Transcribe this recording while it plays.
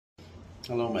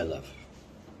Hello, my love.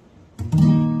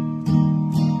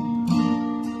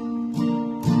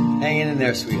 Hanging in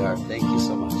there, sweetheart. Thank you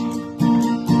so much.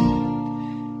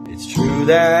 It's true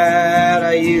that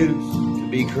I used to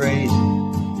be crazy,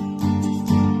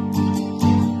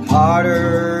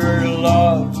 harder to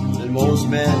love than most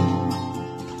men,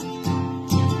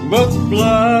 but the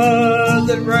blood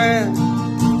that ran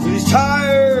through these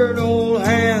tired old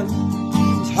hands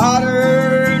was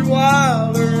hotter and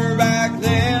wilder back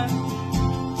then.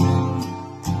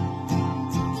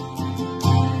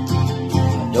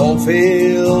 I don't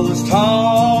feel as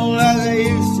tall as I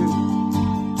used to.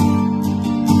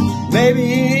 Maybe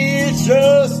it's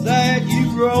just that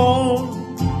you've grown.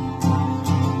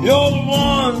 You're the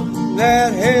one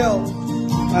that held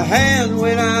my hand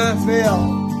when I fell,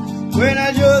 when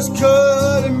I just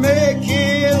couldn't make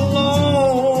it alone.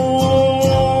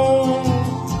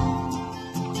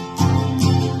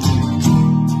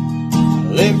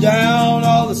 I lived down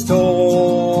all the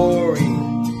stories,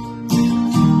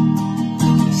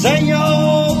 sang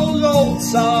all those old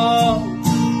songs.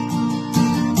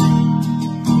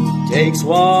 Takes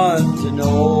one to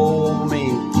know me.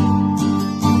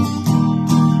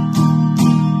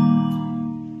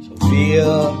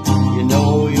 Sophia, you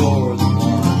know you're the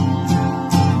one.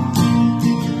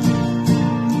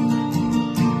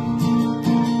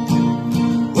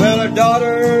 Well, her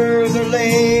daughters are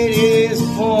ladies of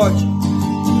fortune,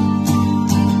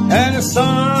 and her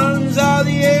sons are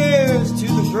the heirs to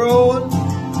the throne.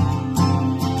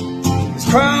 This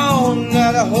crown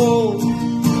that I hold,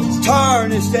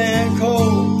 tarnished and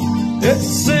cold, it's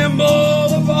a symbol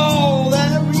of all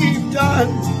that we've done.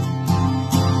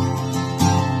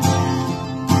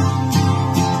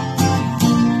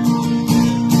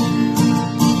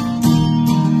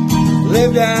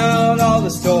 Live down all the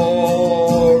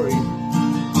stories,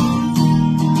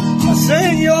 I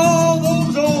sing you all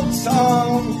those old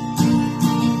songs.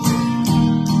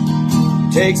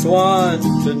 It takes one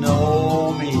to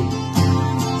know me.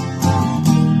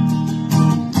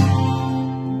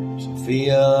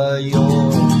 Sophia,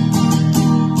 you're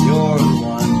the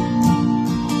one.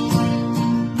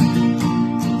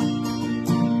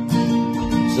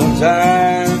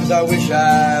 Sometimes I wish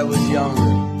I was younger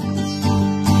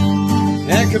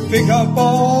and could pick up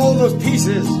all those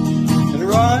pieces and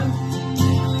run.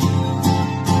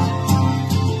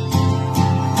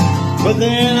 But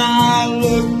then I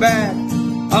look back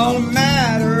on a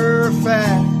matter of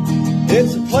fact,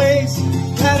 it's a place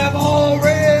that I've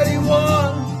already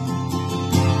won.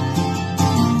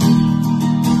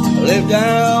 Live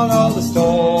down all the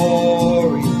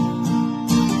stories,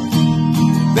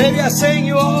 baby, I sing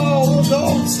you all those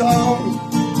old songs.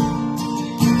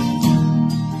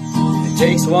 It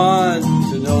takes one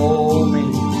to know me,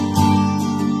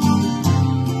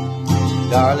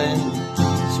 darling,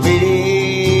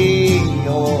 sweetie,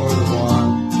 you're the one.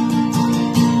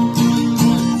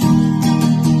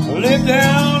 Live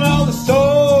down all the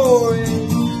stories,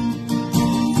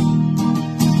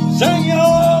 sing you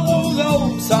all those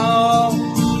old songs.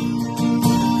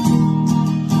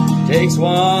 Takes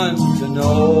one to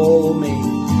know me,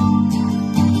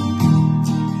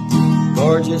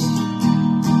 gorgeous.